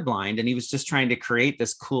was colorblind, and he was just trying to create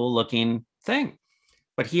this cool looking thing.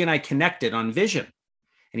 But he and I connected on vision.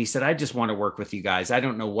 And he said, I just want to work with you guys. I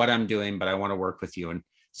don't know what I'm doing, but I want to work with you. And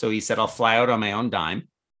so he said, I'll fly out on my own dime.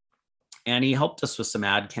 And he helped us with some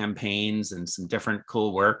ad campaigns and some different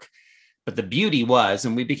cool work. But the beauty was,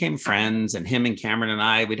 and we became friends, and him and Cameron and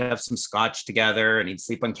I, we'd have some scotch together, and he'd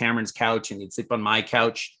sleep on Cameron's couch and he'd sleep on my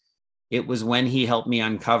couch. It was when he helped me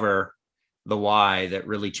uncover the why that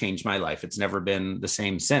really changed my life. It's never been the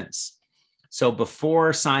same since. So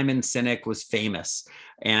before Simon Sinek was famous,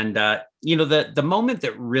 and the moment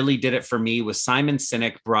that really did it for me was Simon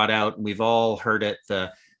Sinek brought out, and we've all heard it,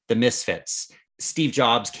 the Misfits. Steve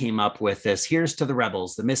Jobs came up with this: here's to the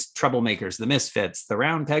rebels, the troublemakers, the misfits, the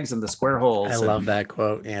round pegs and the square holes. I love that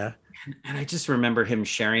quote. Yeah. And I just remember him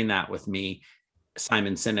sharing that with me,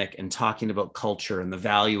 Simon Sinek, and talking about culture and the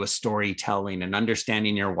value of storytelling and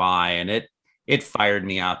understanding your why. And it fired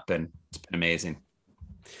me up, and it's been amazing.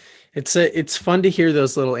 It's fun to hear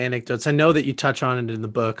those little anecdotes. I know that you touch on it in the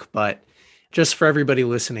book, but just for everybody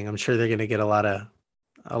listening, I'm sure they're going to get a lot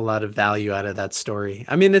of value out of that story.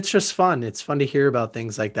 I mean, it's just fun. It's fun to hear about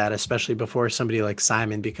things like that, especially before somebody like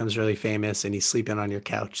Simon becomes really famous and he's sleeping on your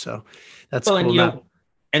couch. So that's cool.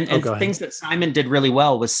 And things that Simon did really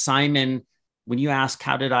well was Simon, when you ask,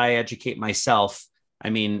 how did I educate myself? I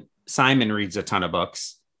mean, Simon reads a ton of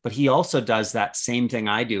books. but he also does that same thing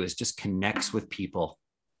I do, is just connects with people,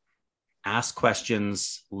 ask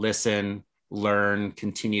questions, listen, learn,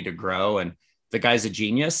 continue to grow. And the guy's a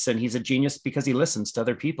genius, and he's a genius because he listens to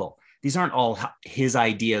other people. These aren't all his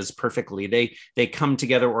ideas perfectly. They come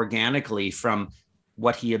together organically from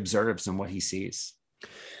what he observes and what he sees.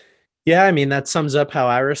 Yeah, I mean, that sums up how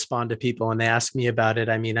I respond to people when they ask me about it.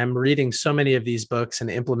 I mean, I'm reading so many of these books and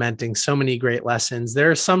implementing so many great lessons. There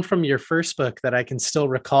are some from your first book that I can still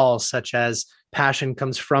recall, such as passion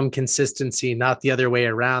comes from consistency, not the other way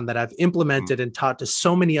around, that I've implemented and taught to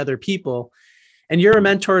so many other people. And you're a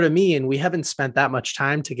mentor to me, and we haven't spent that much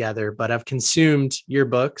time together, but I've consumed your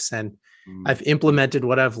books and I've implemented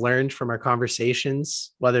what I've learned from our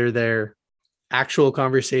conversations, whether they're actual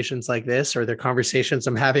conversations like this or they're conversations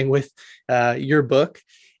I'm having with your book.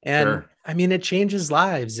 And sure. I mean, it changes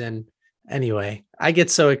lives. And anyway, I get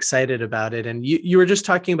so excited about it. And you were just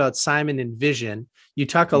talking about Simon and vision. You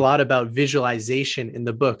talk a lot about visualization in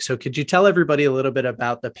the book. So could you tell everybody a little bit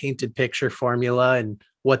about the painted picture formula and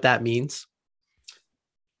what that means?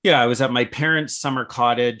 Yeah, I was at my parents' summer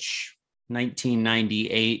cottage,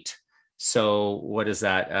 1998. So what is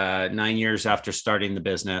that? 9 years after starting the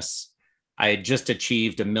business. I had just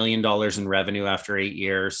achieved $1 million in revenue after 8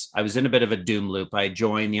 years. I was in a bit of a doom loop. I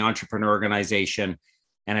joined the entrepreneur organization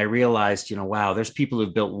and I realized, wow, there's people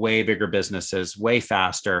who've built way bigger businesses, way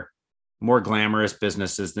faster, more glamorous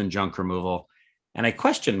businesses than junk removal. And I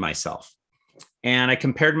questioned myself and I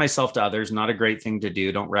compared myself to others. Not a great thing to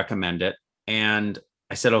do. Don't recommend it. And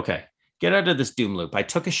I said, okay, get out of this doom loop. I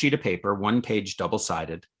took a sheet of paper, 1 page,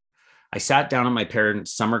 double-sided. I sat down in my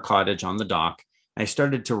parents' summer cottage on the dock. And I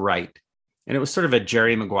started to write. And it was sort of a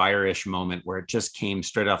Jerry Maguire-ish moment where it just came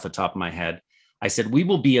straight off the top of my head. I said, we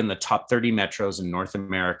will be in the top 30 metros in North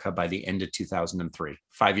America by the end of 2003,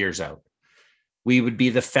 5 years out. We would be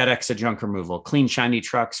the FedEx of junk removal, clean, shiny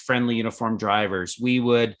trucks, friendly uniformed drivers. We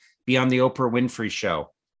would be on the Oprah Winfrey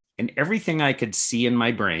Show. And everything I could see in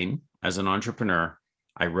my brain as an entrepreneur,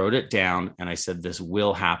 I wrote it down and I said, this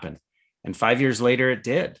will happen. And 5 years later, it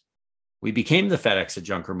did. We became the FedEx of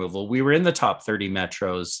junk removal. We were in the top 30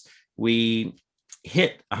 metros. We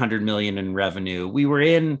hit 100 million in revenue. We were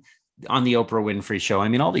on the Oprah Winfrey Show. I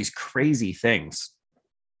mean, all these crazy things.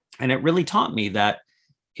 And it really taught me that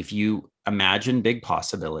if you imagine big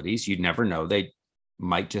possibilities, you'd never know they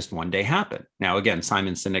might just one day happen. Now, again,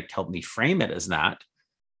 Simon Sinek helped me frame it as that.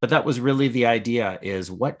 But that was really the idea, is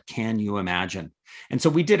what can you imagine? And so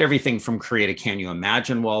we did everything from create a can you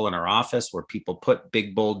imagine wall in our office where people put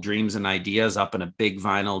big, bold dreams and ideas up in a big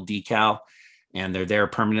vinyl decal, and they're there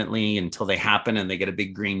permanently until they happen and they get a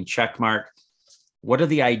big green check mark. What are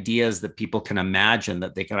the ideas that people can imagine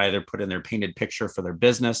that they can either put in their painted picture for their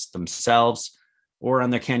business, themselves, or on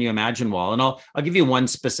their can you imagine wall? And I'll give you one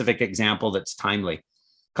specific example that's timely. A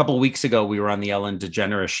couple of weeks ago, we were on the Ellen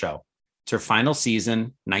DeGeneres show. It's her final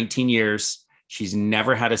season, 19 years. She's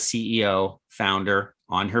never had a CEO, founder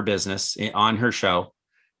on her business, on her show.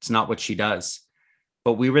 It's not what she does.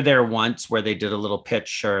 But we were there once where they did a little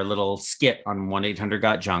pitch or a little skit on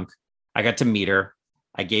 1-800-GOT-JUNK. I got to meet her.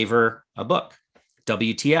 I gave her a book,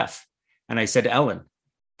 WTF. And I said, Ellen,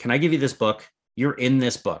 can I give you this book? You're in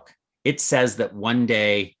this book. It says that one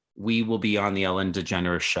day we will be on the Ellen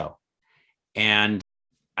DeGeneres show. And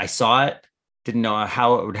I saw it, didn't know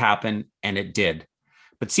how it would happen, and it did.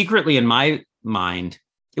 But secretly in my mind,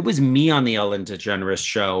 it was me on the Ellen DeGeneres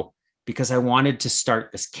show because I wanted to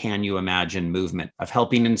start this Can You Imagine movement of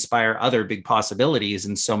helping inspire other big possibilities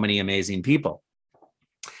in so many amazing people.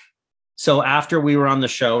 So after we were on the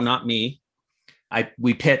show, not me,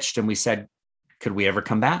 we pitched and we said, could we ever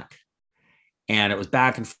come back? And it was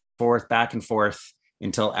back and forth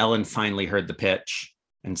until Ellen finally heard the pitch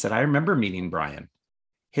and said, I remember meeting Brian.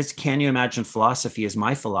 His Can You Imagine philosophy is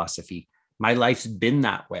my philosophy. My life's been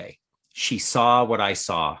that way. She saw what I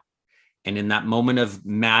saw. And in that moment of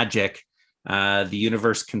magic, the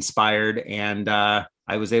universe conspired and I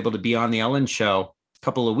was able to be on the Ellen show a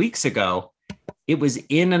couple of weeks ago. It was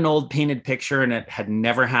in an old painted picture and it had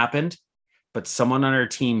never happened, but someone on our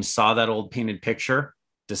team saw that old painted picture,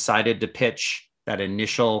 decided to pitch that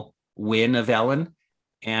initial win of Ellen,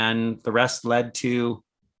 and the rest led to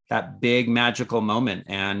that big magical moment,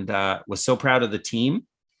 and was so proud of the team.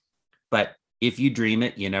 But if you dream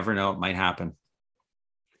it, you never know, it might happen.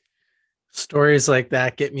 Stories like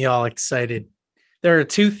that get me all excited. There are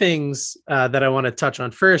two things that I want to touch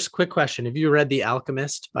on. First, quick question. Have you read The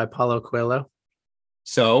Alchemist by Paulo Coelho?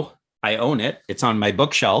 So I own it. It's on my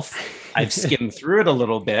bookshelf. I've skimmed through it a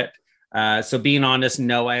little bit. So being honest,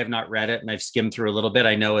 no, I have not read it, and I've skimmed through a little bit.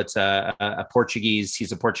 I know it's a Portuguese,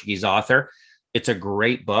 he's a Portuguese author. It's a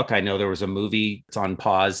great book. I know there was a movie, it's on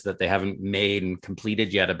pause, that they haven't made and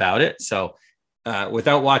completed yet about it. So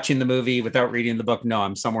without watching the movie, without reading the book, no,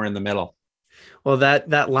 I'm somewhere in the middle. Well,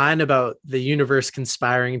 that line about the universe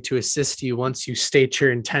conspiring to assist you once you state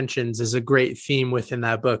your intentions is a great theme within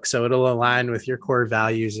that book. So it'll align with your core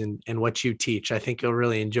values and what you teach. I think you'll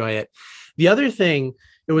really enjoy it. The other thing,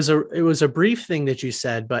 it was a brief thing that you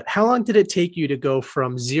said, but how long did it take you to go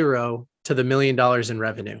from zero to the $1 million in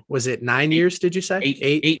revenue? Was it 9 years? Did you say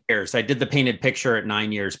 8 years? I did the painted picture at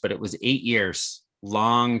 9 years, but it was 8 years.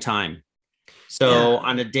 Long time. So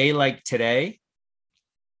on a day like today,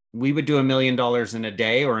 we would do $1 million in a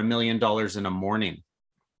day or $1 million in a morning.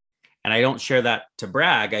 And I don't share that to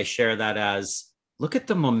brag. I share that as, look at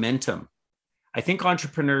the momentum. I think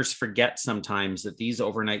entrepreneurs forget sometimes that these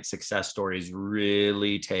overnight success stories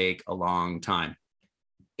really take a long time.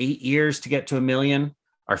 8 years to get to $1 million.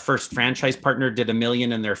 Our first franchise partner did $1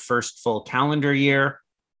 million in their first full calendar year.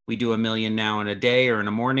 We do $1 million now in a day or in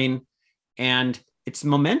a morning. And it's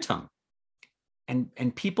momentum.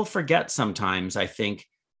 And people forget sometimes, I think,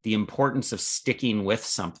 the importance of sticking with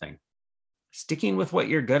something, sticking with what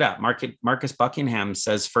you're good at. Marcus Buckingham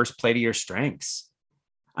says, first play to your strengths.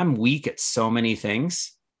 I'm weak at so many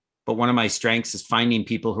things, but one of my strengths is finding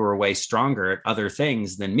people who are way stronger at other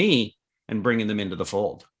things than me and bringing them into the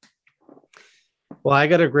fold. Well, I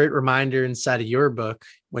got a great reminder inside of your book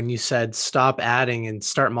when you said, stop adding and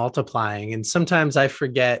start multiplying. And sometimes I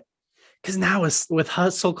forget, because now with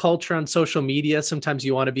hustle culture on social media, sometimes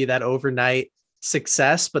you want to be that overnight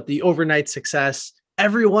success, but the overnight success,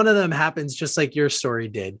 every one of them happens just like your story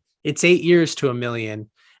did. It's 8 years to $1 million.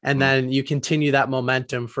 And then you continue that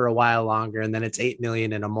momentum for a while longer. And then it's 8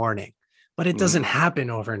 million in a morning, but it doesn't happen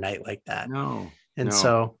overnight like that. No.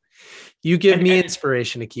 So you give me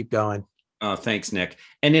inspiration to keep going. Oh, thanks, Nick.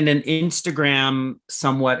 And in an Instagram,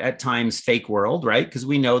 somewhat at times fake world, right? Because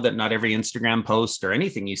we know that not every Instagram post or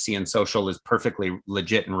anything you see in social is perfectly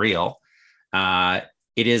legit and real.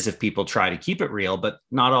 It is if people try to keep it real, but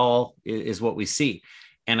not all is what we see.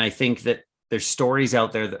 And I think that there's stories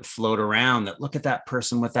out there that float around that look at that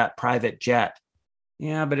person with that private jet.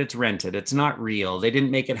 Yeah, but it's rented. It's not real. They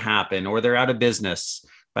didn't make it happen, or they're out of business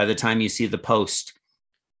by the time you see the post.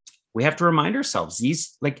 We have to remind ourselves,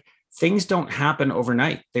 these things don't happen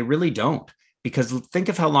overnight. They really don't, because think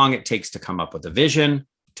of how long it takes to come up with a vision,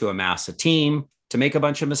 to amass a team, to make a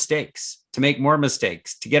bunch of mistakes, to make more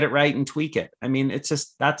mistakes, to get it right and tweak it. I mean, it's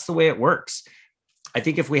just, that's the way it works. I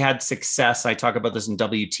think if we had success, I talk about this in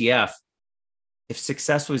WTF, if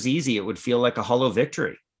success was easy, it would feel like a hollow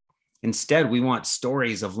victory. Instead, we want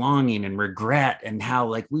stories of longing and regret and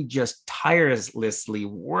how we just tirelessly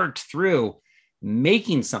worked through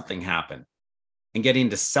making something happen and getting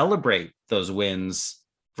to celebrate those wins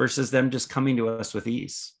versus them just coming to us with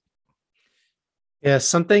ease. Yeah,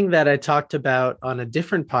 something that I talked about on a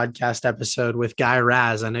different podcast episode with Guy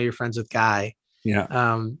Raz, I know you're friends with Guy,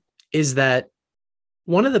 is that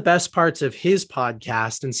one of the best parts of his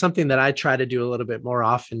podcast, and something that I try to do a little bit more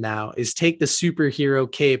often now, is take the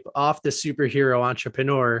superhero cape off the superhero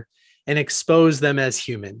entrepreneur and expose them as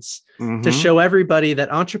humans, to show everybody that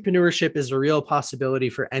entrepreneurship is a real possibility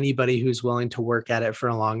for anybody who's willing to work at it for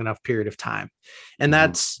a long enough period of time. And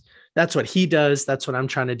that's what he does. That's what I'm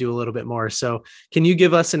trying to do a little bit more. So can you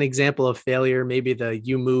give us an example of failure? Maybe the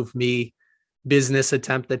You Move Me business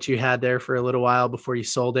attempt that you had there for a little while before you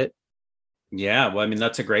sold it. Yeah, well, I mean,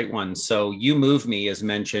 that's a great one. So You Move Me is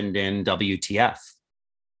mentioned in WTF.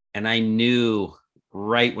 And I knew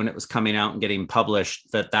right when it was coming out and getting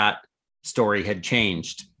published that story had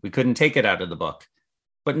changed. We couldn't take it out of the book,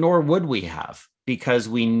 but nor would we have, because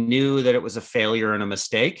we knew that it was a failure and a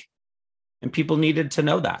mistake. And people needed to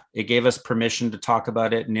know that. It gave us permission to talk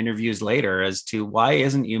about it in interviews later as to why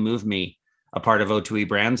isn't You Move Me a part of O2E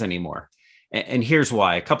Brands anymore? And here's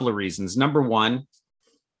why. A couple of reasons. Number one,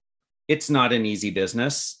 it's not an easy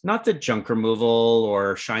business. Not that junk removal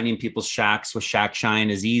or shining people's shacks with Shack Shine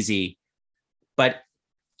is easy, but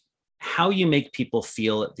how you make people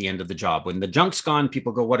feel at the end of the job. When the junk's gone,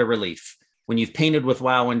 people go, what a relief. When you've painted with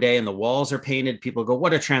Wow one day and the walls are painted, people go,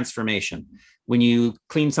 what a transformation. When you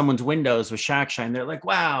clean someone's windows with Shack Shine, they're like,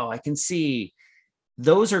 wow, I can see.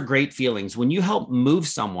 Those are great feelings. When you help move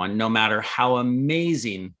someone, no matter how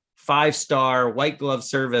amazing 5-star white glove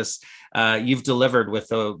service you've delivered with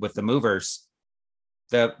the movers,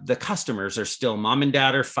 the customers are still, mom and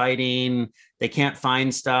dad are fighting. They can't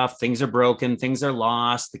find stuff. Things are broken. Things are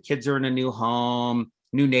lost. The kids are in a new home,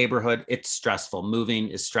 new neighborhood. It's stressful. Moving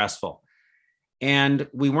is stressful. And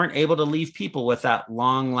we weren't able to leave people with that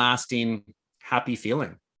long lasting, happy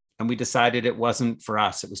feeling. And we decided it wasn't for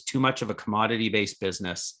us. It was too much of a commodity based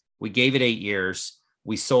business. We gave it 8 years.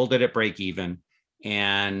 We sold it at break even,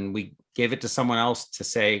 and we gave it to someone else to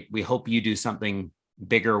say, we hope you do something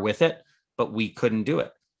bigger with it, but we couldn't do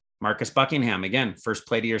it. Marcus Buckingham, again, first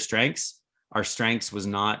play to your strengths. Our strengths was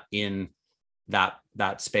not in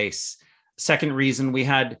that space. Second reason, we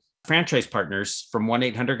had franchise partners from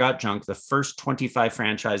 1-800-GOT-JUNK. The first 25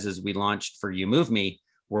 franchises we launched for You Move Me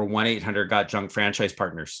were 1-800-GOT-JUNK franchise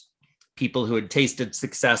partners. People who had tasted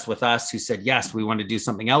success with us, who said, yes, we want to do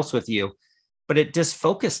something else with you, but it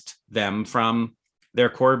disfocused them from their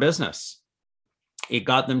core business. It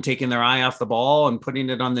got them taking their eye off the ball and putting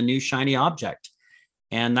it on the new shiny object.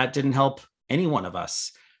 And that didn't help any one of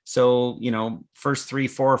us. So, first 3,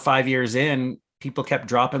 4, or 5 years in, people kept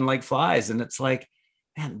dropping like flies. And it's like,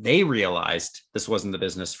 man, they realized this wasn't the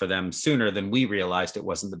business for them sooner than we realized it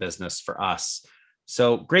wasn't the business for us.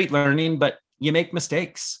 So great learning, but you make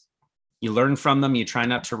mistakes. You learn from them. You try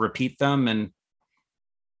not to repeat them. And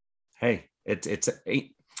hey,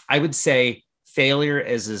 I would say failure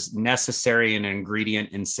is as necessary an ingredient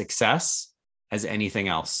in success as anything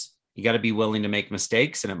else. You got to be willing to make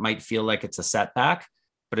mistakes, and it might feel like it's a setback,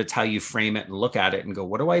 but it's how you frame it and look at it and go,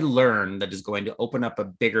 what do I learn that is going to open up a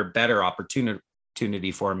bigger, better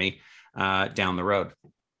opportunity for me down the road?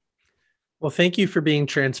 Well, thank you for being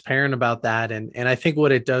transparent about that. And I think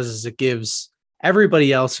what it does is it gives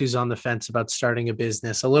everybody else who's on the fence about starting a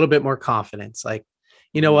business a little bit more confidence. Like,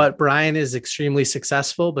 you know what, Brian is extremely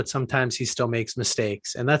successful, but sometimes he still makes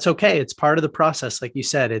mistakes, and that's okay. It's part of the process. Like you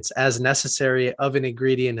said, it's as necessary of an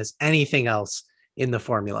ingredient as anything else in the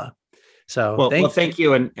formula. So thank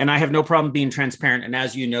you. And I have no problem being transparent. And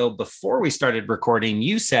as you know, before we started recording,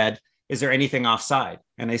 you said, is there anything offside?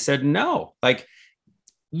 And I said, no. Like,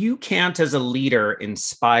 you can't, as a leader,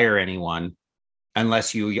 inspire anyone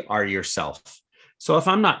unless you are yourself. So if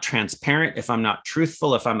I'm not transparent, if I'm not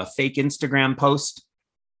truthful, if I'm a fake Instagram post,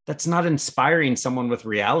 that's not inspiring someone with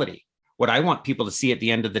reality. What I want people to see at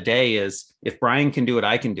the end of the day is, if Brian can do it,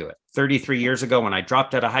 I can do it. 33 years ago, when I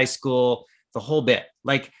dropped out of high school, the whole bit.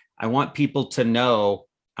 Like, I want people to know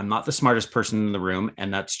I'm not the smartest person in the room,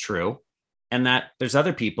 and that's true. And that there's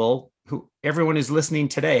other people who, everyone who's listening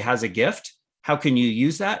today has a gift. How can you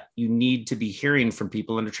use that? You need to be hearing from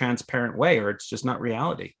people in a transparent way, or it's just not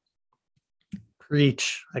reality.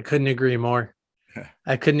 Preach. I couldn't agree more.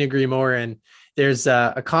 And there's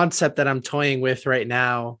a concept that I'm toying with right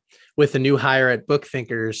now with a new hire at Book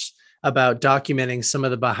Thinkers about documenting some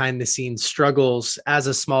of the behind the scenes struggles as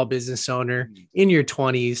a small business owner in your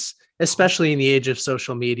 20s, especially in the age of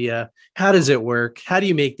social media. How does it work? How do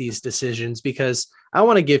you make these decisions? Because I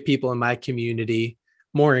want to give people in my community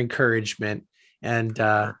more encouragement. And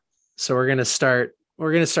so we're going to start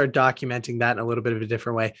documenting that in a little bit of a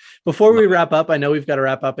different way. Before we wrap up, I know we've got to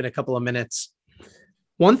wrap up in a couple of minutes.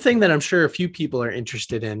 One thing that I'm sure a few people are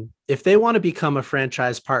interested in, if they want to become a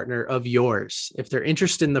franchise partner of yours, if they're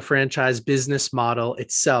interested in the franchise business model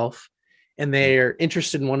itself, and they are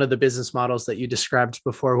interested in one of the business models that you described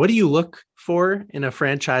before, what do you look for in a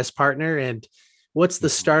franchise partner, and what's the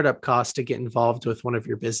startup cost to get involved with one of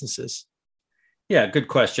your businesses? Yeah, good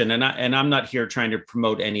question. And I'm not here trying to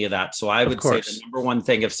promote any of that. So I would say the number one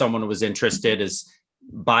thing, if someone was interested, is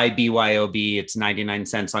buy BYOB. It's 99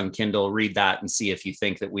 cents on Kindle. Read that and see if you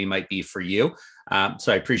think that we might be for you.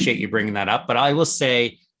 So I appreciate you bringing that up. But I will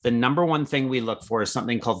say the number one thing we look for is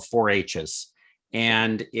something called 4H's.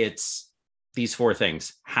 And it's these 4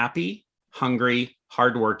 things: happy, hungry,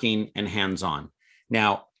 hardworking, and hands-on.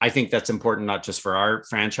 Now, I think that's important, not just for our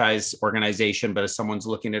franchise organization, but if someone's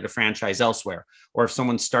looking at a franchise elsewhere, or if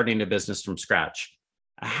someone's starting a business from scratch.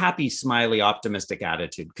 A happy, smiley, optimistic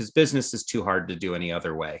attitude, because business is too hard to do any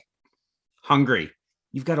other way. Hungry.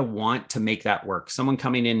 You've got to want to make that work. Someone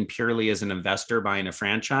coming in purely as an investor buying a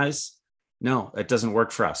franchise, no, it doesn't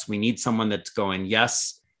work for us. We need someone that's going,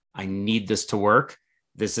 yes, I need this to work.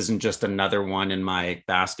 This isn't just another one in my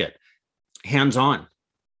basket. Hands-on.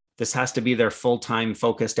 This has to be their full-time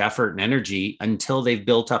focused effort and energy until they've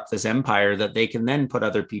built up this empire that they can then put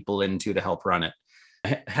other people into to help run it.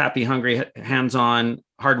 Happy, hungry, hands-on,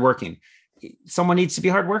 hardworking. Someone needs to be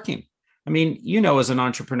hardworking. I mean, as an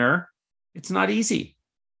entrepreneur, it's not easy.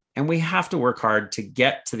 And we have to work hard to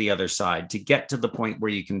get to the other side, to get to the point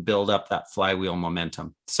where you can build up that flywheel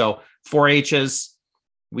momentum. So 4H's,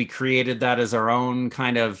 we created that as our own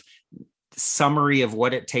kind of summary of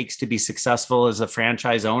what it takes to be successful as a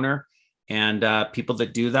franchise owner. And people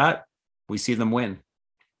that do that, we see them win.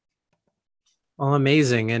 Oh,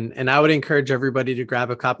 amazing. And I would encourage everybody to grab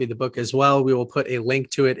a copy of the book as well. We will put a link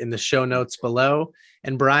to it in the show notes below.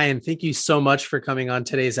 And Brian, thank you so much for coming on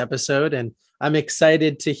today's episode. And I'm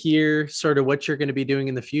excited to hear sort of what you're going to be doing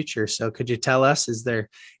in the future. So could you tell us, is there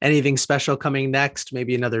anything special coming next?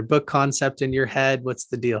 Maybe another book concept in your head? What's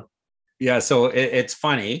the deal? Yeah, so it's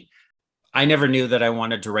funny. I never knew that I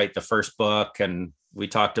wanted to write the first book, and we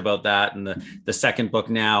talked about that. And the second book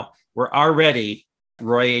now, we're already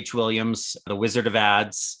Roy H. Williams, the Wizard of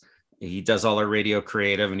Ads. He does all our radio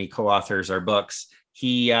creative and he co-authors our books.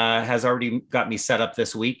 He has already got me set up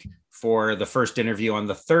this week for the first interview on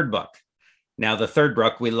the third book. Now, the third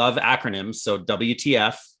book, we love acronyms. So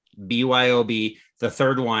WTF, BYOB. The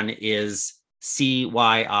third one is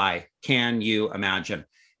CYI, Can You Imagine?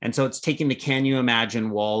 And so it's taking the Can You Imagine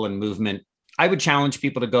wall and movement. I would challenge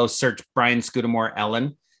people to go search Brian Scudamore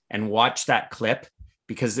Ellen and watch that clip,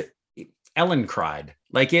 because Ellen cried.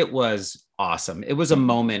 Like, it was awesome. It was a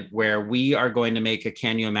moment where we are going to make a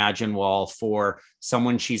Can You Imagine wall for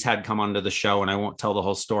someone she's had come onto the show. And I won't tell the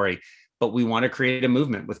whole story, but we want to create a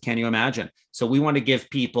movement with Can You Imagine? So we want to give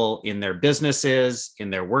people in their businesses,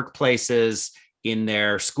 in their workplaces, in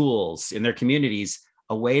their schools, in their communities,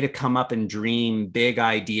 a way to come up and dream big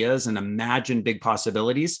ideas and imagine big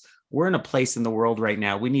possibilities. We're in a place in the world right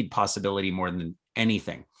now, we need possibility more than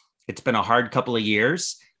anything. It's been a hard couple of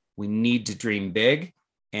years. We need to dream big.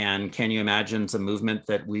 And Can You Imagine is a movement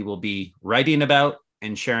that we will be writing about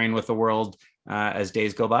and sharing with the world as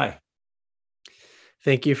days go by.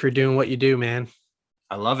 Thank you for doing what you do, man.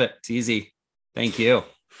 I love it. It's easy. Thank you.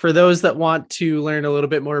 For those that want to learn a little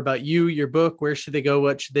bit more about you, your book, where should they go?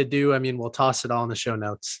 What should they do? I mean, we'll toss it all in the show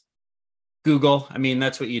notes. Google. I mean,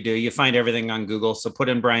 that's what you do. You find everything on Google. So put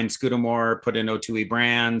in Brian Scudamore, put in O2E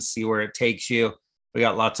Brands, see where it takes you. We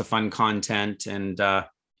got lots of fun content. And I'm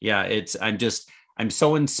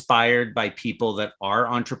so inspired by people that are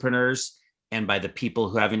entrepreneurs and by the people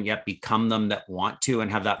who haven't yet become them, that want to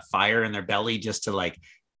and have that fire in their belly just to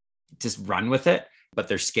just run with it, but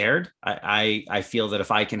they're scared. I feel that if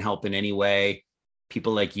I can help in any way,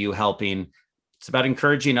 people like you helping, it's about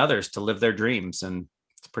encouraging others to live their dreams. And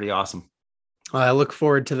it's pretty awesome. Well, I look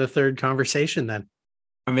forward to the third conversation then.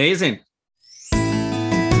 Amazing.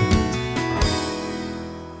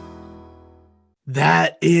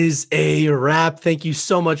 That is a wrap. Thank you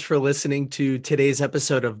so much for listening to today's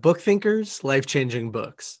episode of Book Thinkers, Life-Changing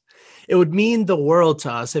Books. It would mean the world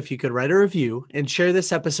to us if you could write a review and share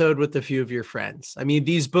this episode with a few of your friends. I mean,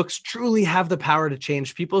 these books truly have the power to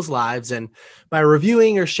change people's lives. And by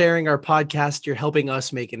reviewing or sharing our podcast, you're helping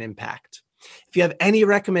us make an impact. If you have any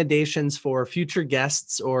recommendations for future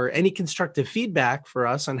guests or any constructive feedback for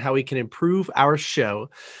us on how we can improve our show,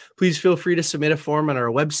 please feel free to submit a form on our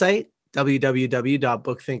website,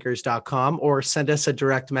 www.bookthinkers.com, or send us a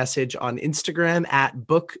direct message on Instagram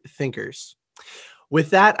 @bookthinkers. With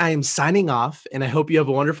that, I am signing off, and I hope you have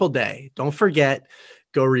a wonderful day. Don't forget,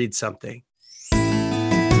 go read something.